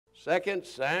2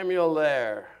 Samuel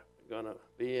there. We're going to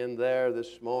be in there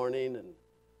this morning in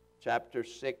chapter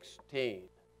 16.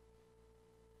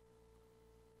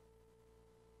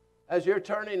 As you're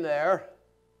turning there,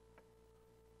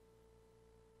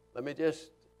 let me just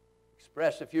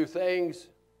express a few things.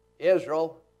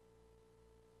 Israel,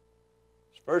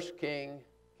 his first king,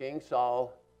 King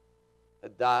Saul,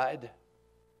 had died,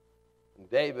 and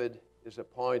David is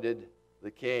appointed the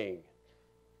king.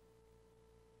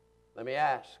 Let me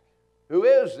ask, who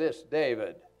is this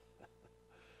David?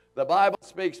 The Bible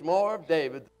speaks more of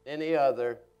David than any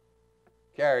other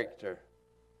character.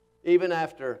 Even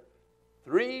after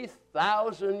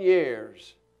 3,000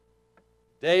 years,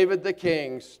 David the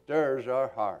king stirs our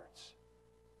hearts.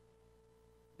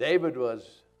 David was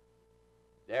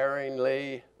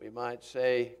daringly, we might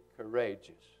say,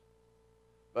 courageous.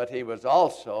 But he was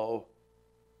also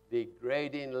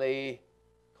degradingly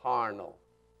carnal.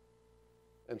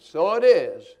 And so it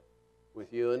is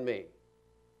with you and me.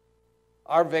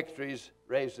 Our victories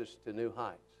raise us to new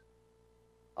heights.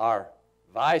 Our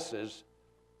vices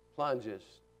plunge us,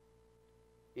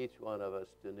 each one of us,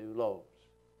 to new lows.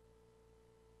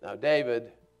 Now,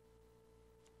 David,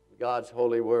 God's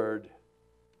holy word,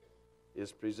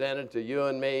 is presented to you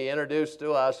and me, introduced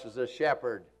to us as a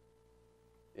shepherd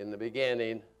in the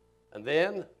beginning, and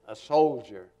then a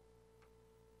soldier,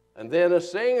 and then a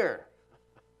singer,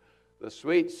 the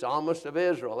sweet psalmist of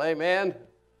Israel. Amen?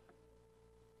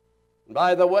 And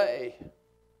by the way,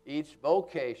 each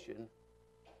vocation,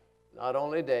 not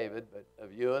only David, but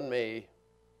of you and me,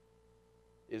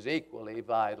 is equally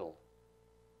vital.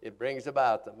 It brings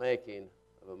about the making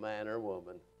of a man or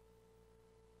woman.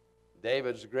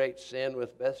 David's great sin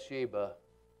with Bathsheba.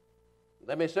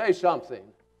 Let me say something.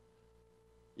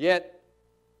 Yet,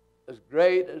 as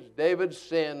great as David's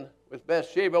sin with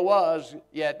Bathsheba was,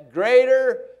 yet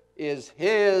greater is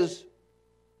his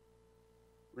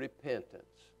repentance.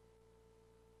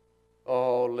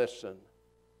 Oh, listen.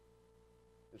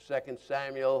 In 2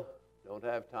 Samuel, don't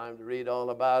have time to read all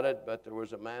about it, but there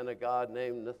was a man of God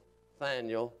named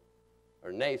Nathaniel,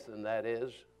 or Nathan, that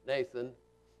is, Nathan.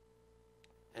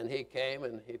 And he came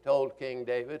and he told King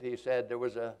David, he said there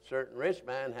was a certain rich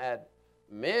man had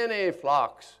many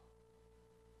flocks.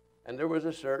 And there was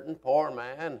a certain poor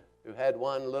man who had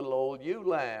one little old ewe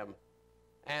lamb.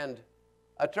 And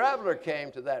a traveler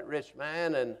came to that rich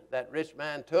man, and that rich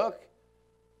man took,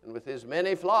 and with his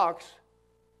many flocks,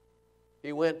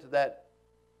 he went to that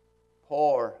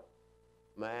poor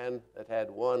man that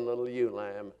had one little ewe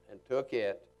lamb and took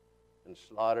it and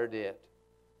slaughtered it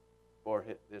for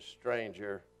this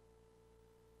stranger.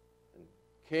 And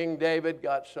King David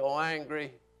got so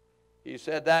angry, he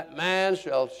said, that man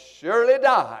shall surely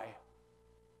die.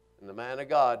 And the man of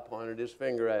God pointed his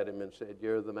finger at him and said,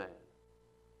 you're the man.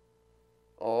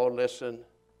 Oh, listen,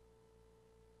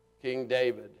 King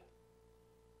David,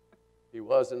 he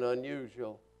was an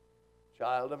unusual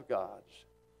child of God's.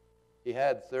 He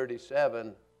had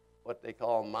 37, what they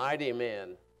call mighty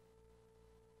men.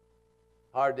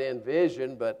 Hard to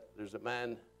envision, but there's a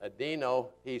man, Adino,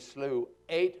 he slew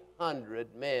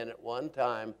 800 men at one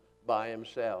time by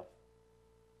himself.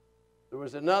 There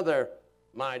was another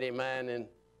mighty man in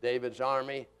David's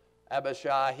army,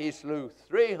 Abishai. He slew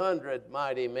 300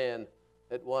 mighty men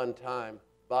at one time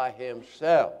by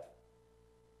himself.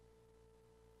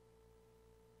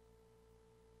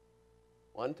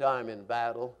 One time in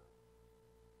battle,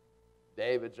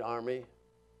 David's army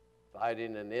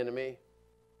fighting an enemy,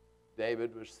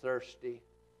 David was thirsty.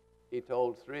 He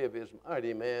told 3 of his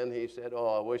mighty men, he said,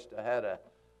 oh, I wished I had a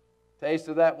taste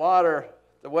of that water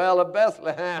at the well of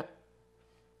Bethlehem.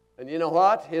 And you know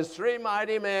what? His 3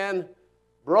 mighty men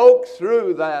broke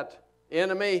through that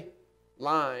enemy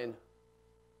line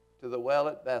to the well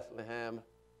at Bethlehem,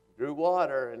 drew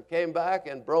water, and came back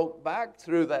and broke back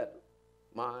through that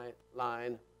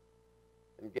line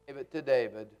and gave it to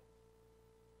David.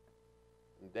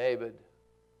 And David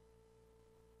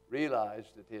realized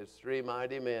that his 3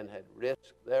 mighty men had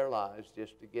risked their lives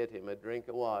just to get him a drink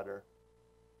of water.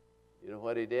 You know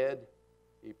what he did?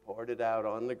 He poured it out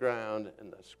on the ground,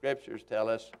 and the scriptures tell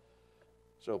us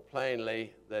so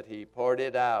plainly that he poured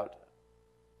it out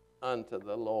unto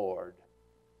the Lord.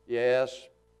 Yes,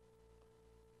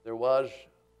 there was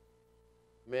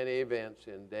many events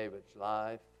in David's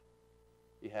life.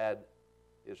 He had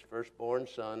his firstborn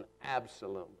son,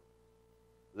 Absalom,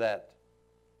 that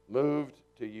moved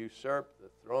to usurp the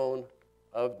throne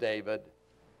of David.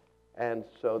 And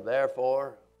so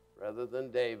therefore, rather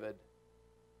than David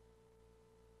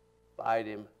fight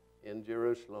him in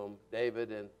Jerusalem,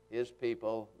 David and his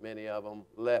people, many of them,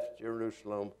 left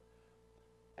Jerusalem.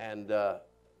 And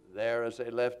there, as they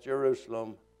left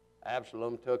Jerusalem,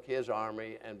 Absalom took his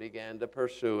army and began to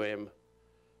pursue him.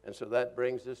 And so that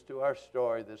brings us to our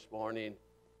story this morning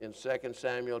in 2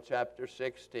 Samuel chapter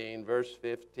 16, verse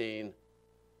 15,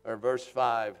 or verse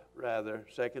 5, rather.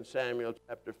 2 Samuel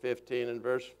chapter 15 and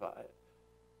verse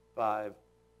 5.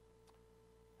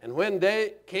 And when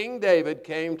King David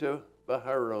came to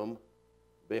Bahurim,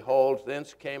 behold,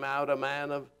 thence came out a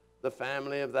man of the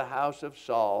family of the house of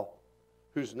Saul,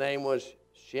 whose name was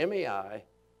Shimei,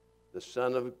 the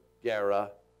son of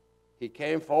Gera. He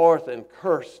came forth and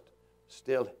cursed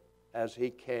still as he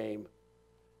came.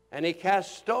 And he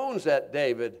cast stones at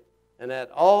David and at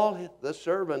all the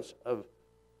servants of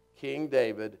King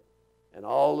David, and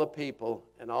all the people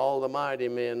and all the mighty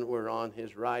men were on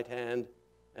his right hand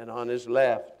and on his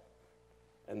left.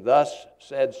 And thus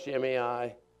said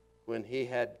Shimei, when he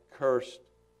had cursed,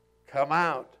 come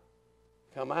out,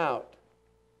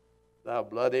 thou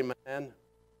bloody man,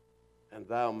 and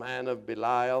thou man of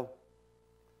Belial.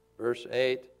 Verse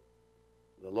 8,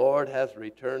 the Lord hath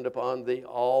returned upon thee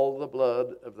all the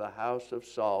blood of the house of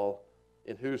Saul,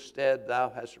 in whose stead thou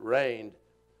hast reigned,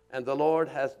 and the Lord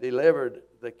hath delivered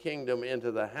the kingdom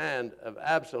into the hand of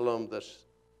Absalom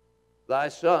thy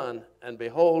son, and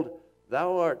behold,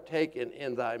 thou art taken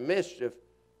in thy mischief,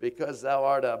 because thou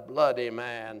art a bloody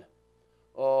man.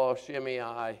 Oh,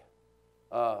 Shimei,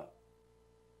 we'll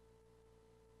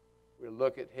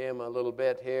look at him a little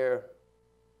bit here,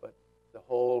 but the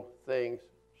whole thing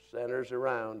centers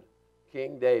around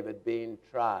King David being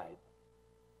tried.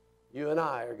 You and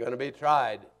I are going to be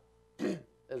tried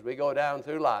as we go down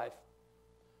through life.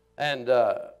 And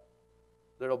there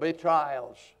will be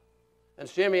trials. And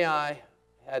Shimei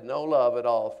had no love at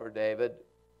all for David.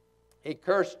 He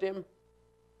cursed him.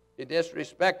 He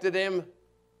disrespected him.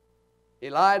 He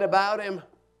lied about him.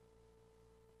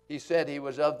 He said he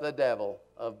was of the devil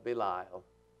of Belial.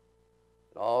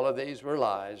 And all of these were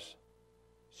lies.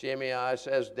 Shimei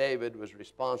says David was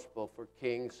responsible for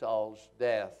King Saul's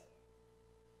death.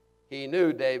 He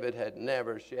knew David had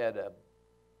never shed a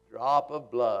drop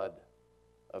of blood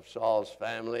of Saul's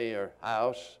family or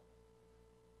house.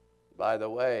 By the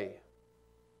way,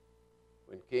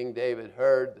 when King David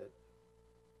heard that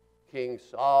King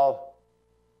Saul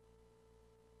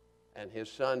and his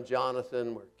son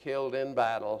Jonathan were killed in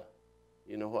battle,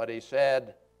 you know what he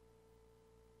said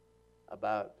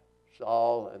about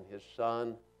Saul and his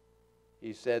son?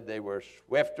 He said they were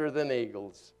swifter than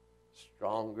eagles,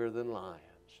 stronger than lions.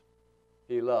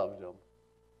 He loved them.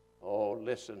 Oh,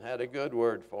 listen, had a good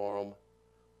word for them.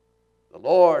 The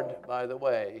Lord, by the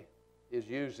way, is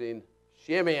using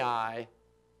Shimei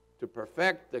to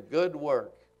perfect the good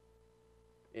work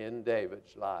in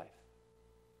David's life.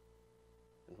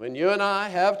 And when you and I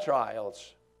have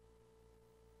trials,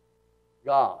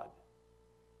 God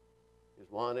is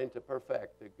wanting to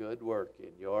perfect the good work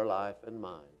in your life and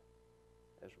mine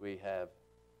as we have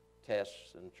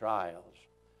tests and trials.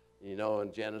 You know,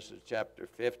 in Genesis chapter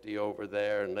 50 over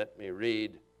there, and let me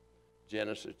read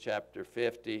Genesis chapter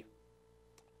 50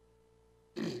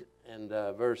 and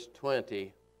verse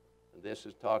 20. And this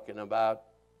is talking about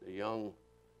the young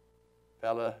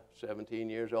fella, 17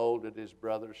 years old, that his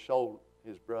brothers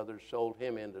sold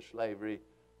him into slavery,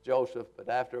 Joseph. But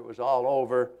after it was all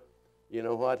over, you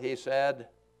know what he said?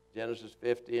 Genesis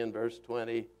 50 and verse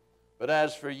 20. But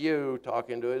as for you,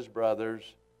 talking to his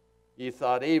brothers, ye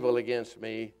thought evil against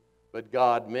me, but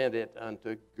God meant it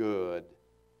unto good,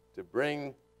 to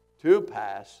bring to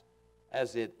pass,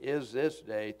 as it is this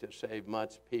day, to save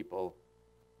much people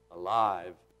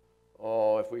alive.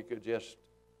 Oh, if we could just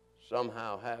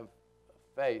somehow have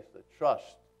faith, a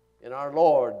trust in our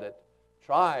Lord, that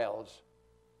trials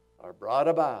are brought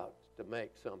about to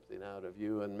make something out of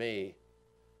you and me.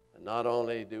 And not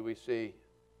only do we see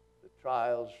the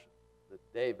trials that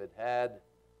David had,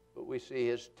 but we see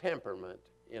his temperament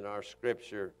in our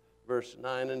scripture. Verse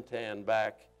 9 and 10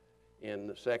 back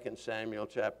in 2 Samuel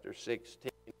chapter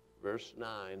 16, verse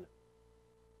 9.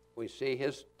 We see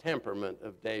his temperament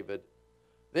of David.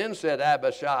 Then said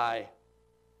Abishai,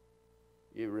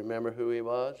 you remember who he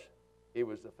was? He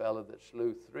was the fellow that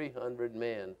slew 300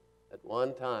 men at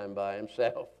one time by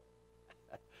himself.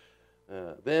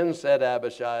 Then said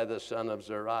Abishai the son of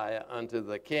Zeruiah unto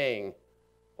the king,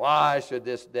 why should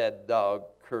this dead dog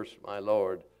curse my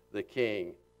lord the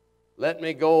king? Let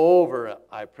me go over,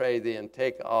 I pray thee, and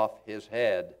take off his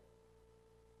head.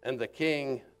 And the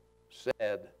king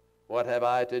said, what have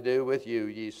I to do with you,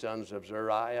 ye sons of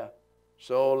Zeruiah?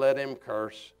 So let him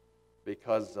curse,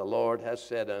 because the Lord has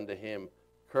said unto him,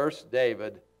 curse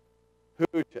David.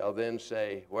 Who shall then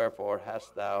say, wherefore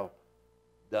hast thou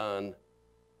done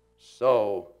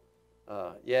so?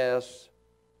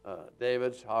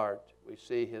 David's heart, we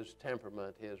see his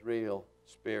temperament, his real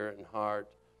spirit and heart.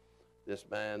 This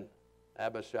man,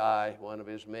 Abishai, one of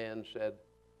his men, said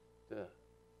to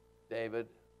David,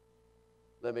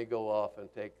 let me go off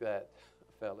and take that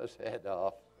fella's head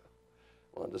off.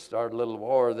 Wanted to start a little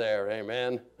war there,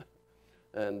 amen.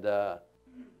 And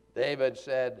David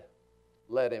said,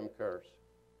 let him curse.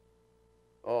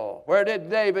 Oh, where did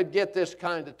David get this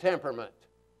kind of temperament?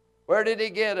 Where did he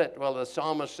get it? Well, the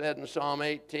psalmist said in Psalm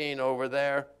 18 over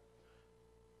there,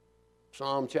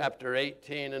 Psalm chapter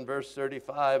 18 and verse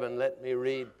 35, and let me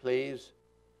read, please.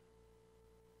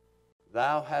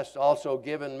 Thou hast also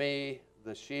given me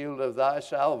the shield of thy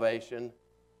salvation,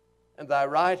 and thy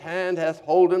right hand hath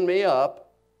holden me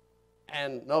up.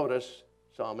 And notice,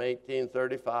 Psalm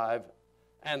 18:35,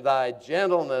 and thy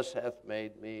gentleness hath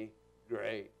made me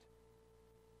great.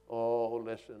 Oh,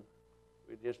 listen,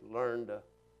 we just learn to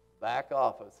back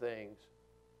off of things,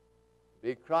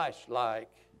 be Christ-like,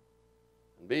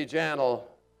 and be gentle.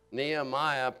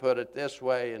 Nehemiah put it this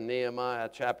way in Nehemiah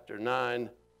chapter 9,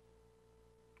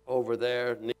 over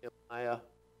there, Nehemiah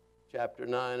chapter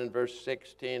 9 and verse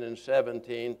 16 and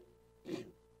 17.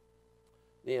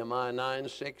 Nehemiah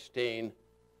 9:16.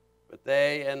 But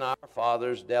they and our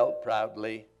fathers dealt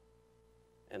proudly,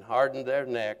 and hardened their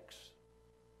necks,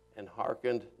 and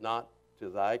hearkened not to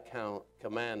thy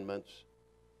commandments,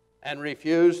 and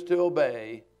refused to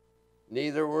obey,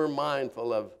 neither were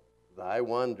mindful of thy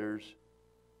wonders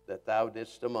that thou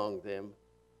didst among them,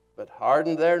 but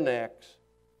hardened their necks,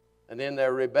 and in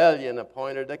their rebellion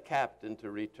appointed a captain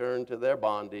to return to their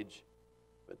bondage.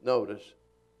 But notice,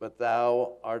 but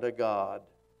thou art a God,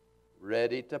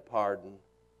 ready to pardon,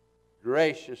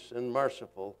 gracious and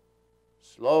merciful,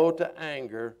 slow to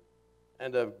anger,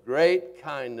 and of great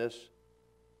kindness,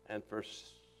 and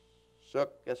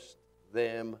forsookest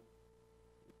them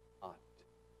not.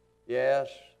 Yes,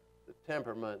 the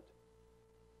temperament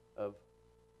of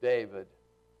David,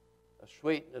 a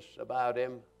sweetness about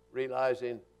him,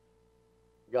 realizing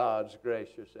God's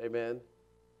gracious. Amen.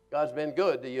 God's been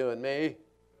good to you and me,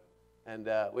 and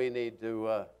we need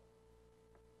to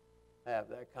have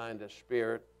that kind of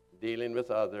spirit dealing with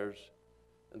others.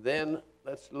 And then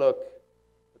let's look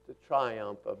at the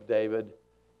triumph of David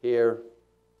here.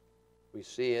 We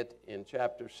see it in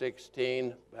chapter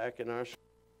 16, back in our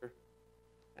scripture.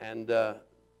 And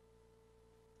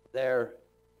there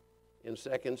in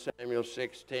 2 Samuel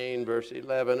 16, verse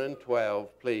 11 and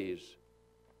 12, please.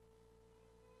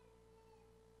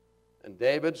 And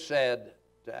David said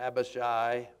to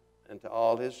Abishai and to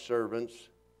all his servants,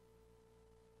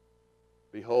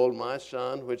 Behold, my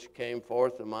son, which came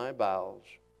forth of my bowels,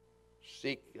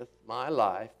 seeketh my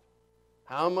life.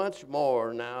 How much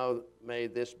more now may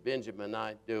this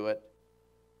Benjaminite do it?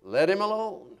 Let him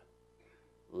alone.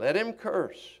 Let him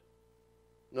curse.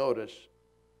 Notice,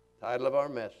 title of our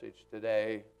message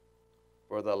today,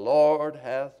 For the Lord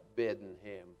hath bidden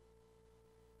him.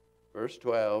 Verse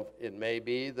 12, It may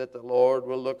be that the Lord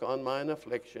will look on mine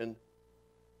affliction,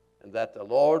 and that the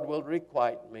Lord will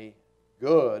requite me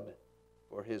good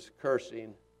for his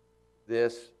cursing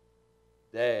this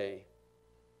day.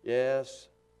 Yes.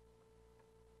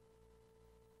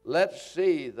 Let's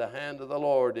see the hand of the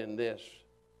Lord in this.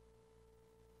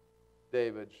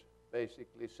 David's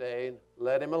basically saying,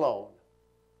 let him alone.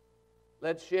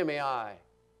 Let Shimei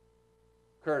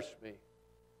curse me.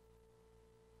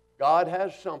 God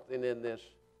has something in this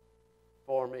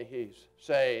for me, he's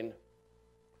saying.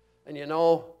 And you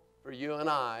know, for you and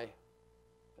I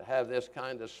to have this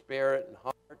kind of spirit and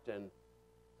heart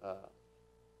and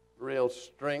real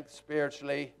strength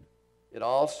spiritually, it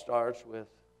all starts with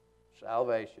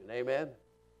salvation. Amen?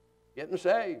 Getting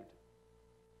saved.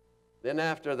 Then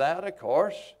after that, of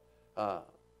course,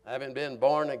 having been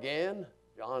born again,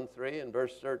 John 3 and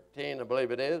verse 13, I believe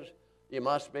it is, you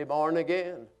must be born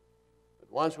again.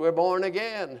 But once we're born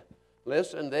again,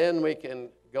 listen, then we can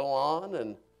go on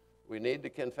and we need to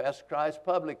confess Christ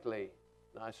publicly.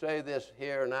 And I say this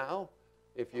here now,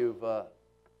 if you've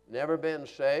never been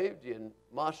saved, you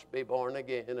must be born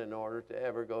again in order to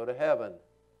ever go to heaven.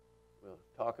 We'll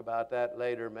talk about that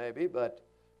later maybe, but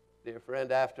dear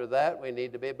friend, after that we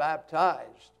need to be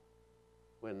baptized.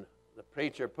 When the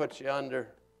preacher puts you under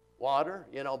water,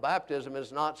 you know, baptism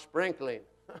is not sprinkling.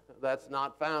 That's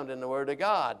not found in the Word of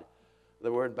God.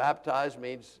 The word baptize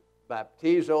means,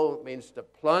 baptizo means to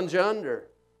plunge under.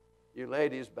 You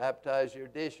ladies baptize your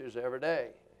dishes every day.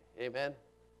 Amen?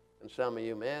 And some of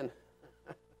you men.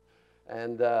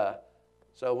 And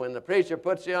so when the preacher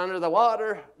puts you under the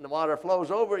water and the water flows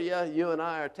over you, you and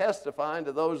I are testifying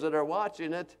to those that are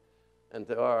watching it and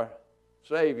to our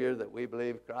Savior that we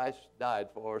believe Christ died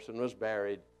for us and was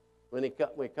buried. When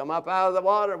we come up out of the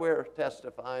water, we're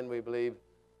testifying we believe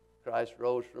Christ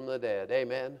rose from the dead.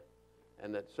 Amen?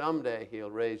 And that someday he'll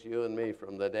raise you and me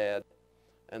from the dead.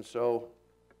 And so,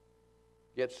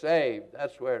 get saved.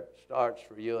 That's where it starts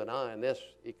for you and I in this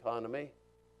economy.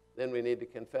 Then we need to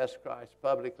confess Christ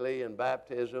publicly in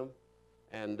baptism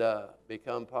and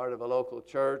become part of a local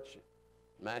church.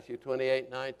 Matthew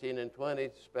 28:19 and 20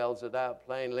 spells it out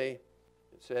plainly.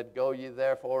 It said, "Go ye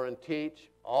therefore and teach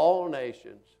all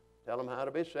nations." Tell them how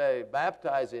to be saved,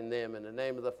 baptizing them in the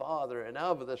name of the Father and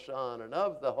of the Son and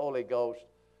of the Holy Ghost.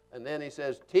 And then he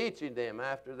says, teaching them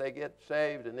after they get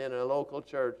saved and in a local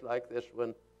church like this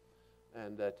one,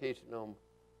 and teaching them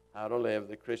how to live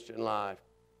the Christian life.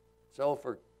 So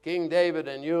for King David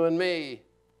and you and me,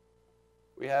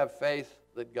 we have faith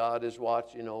that God is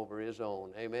watching over his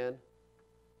own. Amen?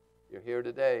 You're here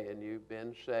today and you've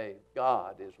been saved.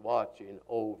 God is watching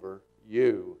over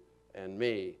you and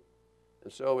me.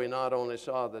 And so we not only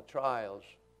saw the trials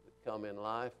that come in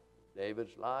life,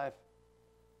 David's life,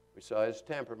 we saw his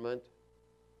temperament.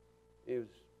 He was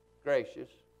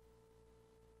gracious.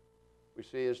 We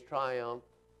see his triumph.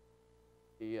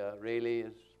 He really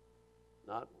is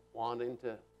not wanting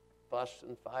to fuss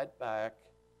and fight back.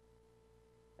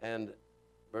 And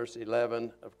verse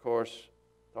 11, of course,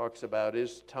 talks about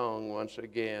his tongue once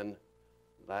again.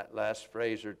 That last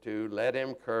phrase or two, let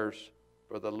him curse,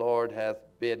 for the Lord hath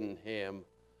bidden him.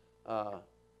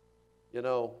 You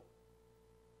know,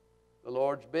 the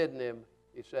Lord's bidden him,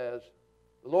 he says.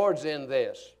 The Lord's in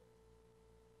this.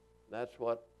 That's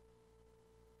what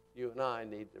you and I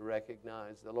need to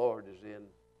recognize. The Lord is in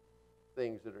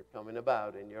things that are coming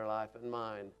about in your life and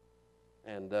mine.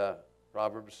 And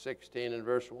Proverbs 16 and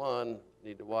verse 1,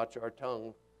 need to watch our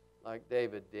tongue like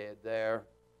David did there.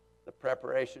 The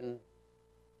preparation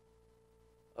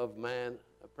of man,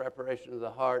 the preparation of the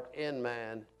heart in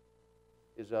man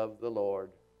is of the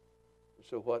Lord.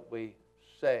 So what we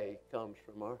say comes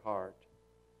from our heart.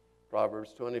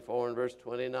 Proverbs 24 and verse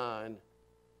 29,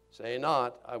 say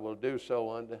not, I will do so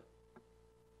unto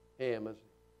him as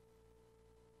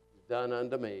done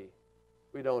unto me.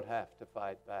 We don't have to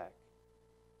fight back.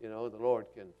 You know, the Lord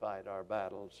can fight our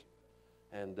battles.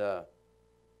 And,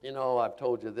 you know, I've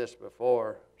told you this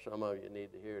before. Some of you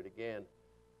need to hear it again.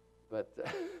 But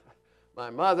my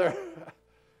mother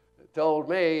told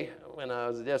me when I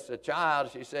was just a child,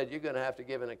 she said, you're going to have to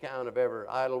give an account of every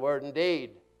idle word and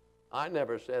deed. I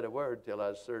never said a word till I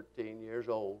was 13 years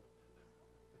old.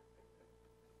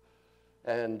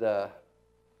 And,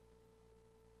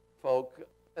 folk,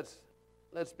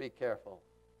 let's be careful.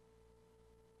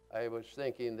 I was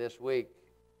thinking this week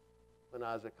when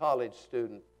I was a college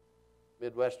student,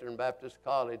 Midwestern Baptist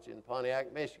College in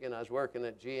Pontiac, Michigan. I was working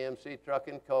at GMC Truck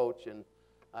and Coach, and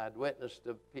I had witnessed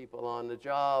to people on the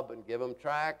job and give them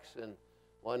tracts. And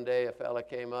one day a fella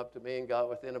came up to me and got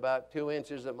within about 2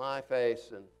 inches of my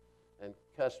face and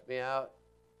cussed me out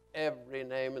every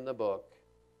name in the book.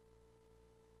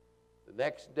 The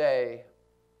next day,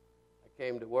 I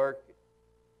came to work,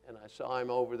 and I saw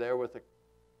him over there with a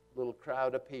little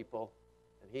crowd of people,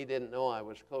 and he didn't know I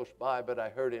was close by, but I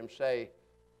heard him say,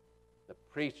 the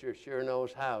preacher sure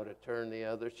knows how to turn the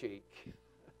other cheek.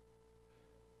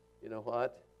 You know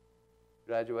what?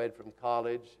 Graduated from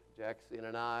college. Jackson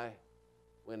and I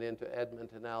went into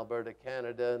Edmonton, Alberta,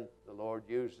 Canada, and the Lord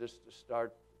used us to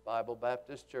start Bible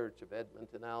Baptist Church of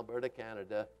Edmonton, Alberta,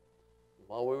 Canada. And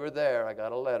while we were there, I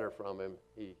got a letter from him.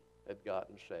 He had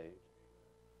gotten saved.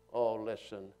 Oh,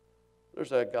 listen,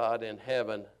 there's a God in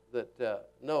heaven that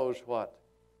knows what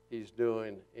he's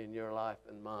doing in your life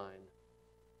and mine.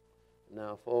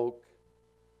 Now, folk,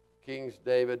 King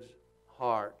David's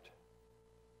heart,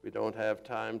 we don't have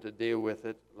time to deal with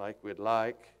it like we'd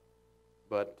like,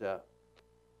 but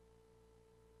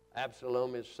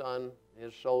Absalom, his son,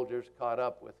 his soldiers caught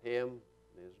up with him,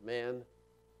 his men.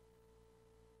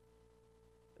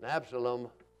 And Absalom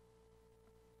was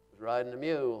riding a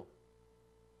mule,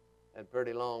 had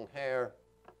pretty long hair,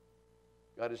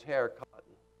 got his hair caught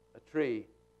in a tree.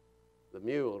 The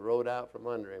mule rode out from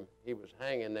under him. He was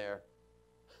hanging there.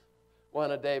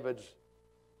 One of David's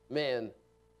men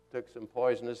took some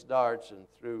poisonous darts and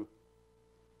threw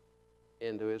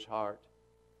into his heart.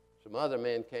 Some other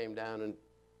men came down and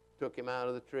took him out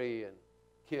of the tree and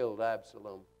killed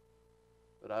Absalom.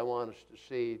 But I want us to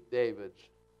see David's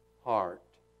heart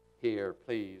here,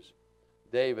 please.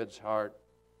 David's heart.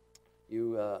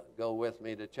 You go with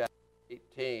me to chapter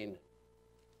 18.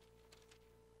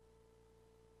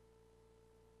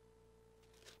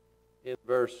 In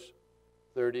verse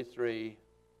 33.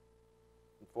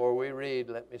 Before we read,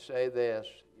 let me say this.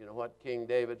 You know what King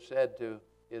David said to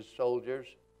his soldiers?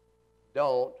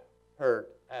 Don't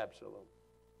hurt Absalom.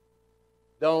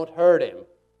 Don't hurt him.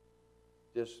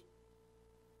 Just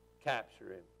capture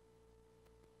him.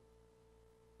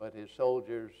 But his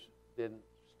soldiers didn't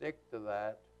stick to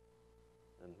that.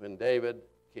 And when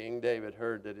King David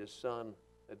heard that his son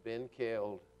had been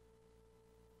killed,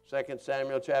 2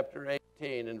 Samuel chapter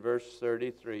 18 and verse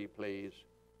 33, please.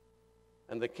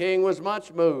 And the king was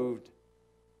much moved,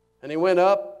 and he went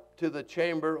up to the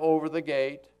chamber over the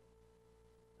gate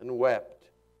and wept.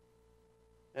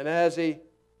 And as he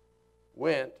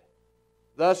went,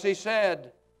 thus he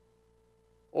said,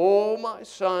 O my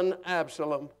son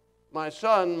Absalom, my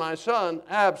son,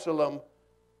 Absalom,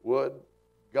 would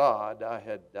God I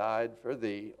had died for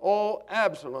thee. O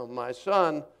Absalom, my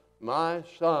son, my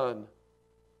son.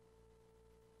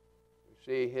 You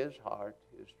see his heart,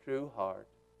 his true heart.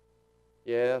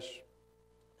 Yes.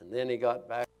 And then he got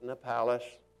back in the palace,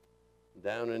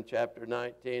 down in chapter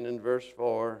 19 and verse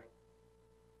 4.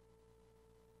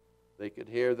 They could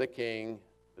hear the king,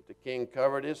 but the king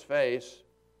covered his face,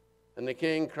 and the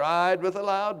king cried with a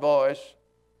loud voice,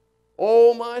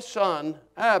 O my son,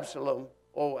 Absalom,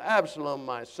 O Absalom,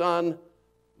 my son,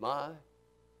 my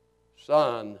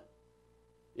son.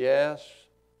 Yes.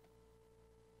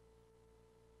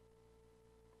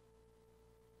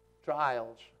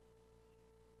 Trials.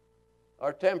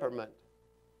 Our temperament,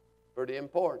 pretty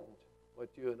important, what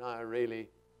you and I are really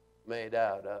made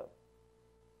out of.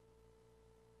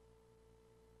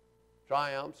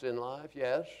 Triumphs in life,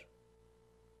 yes,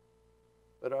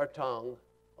 but our tongue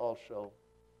also.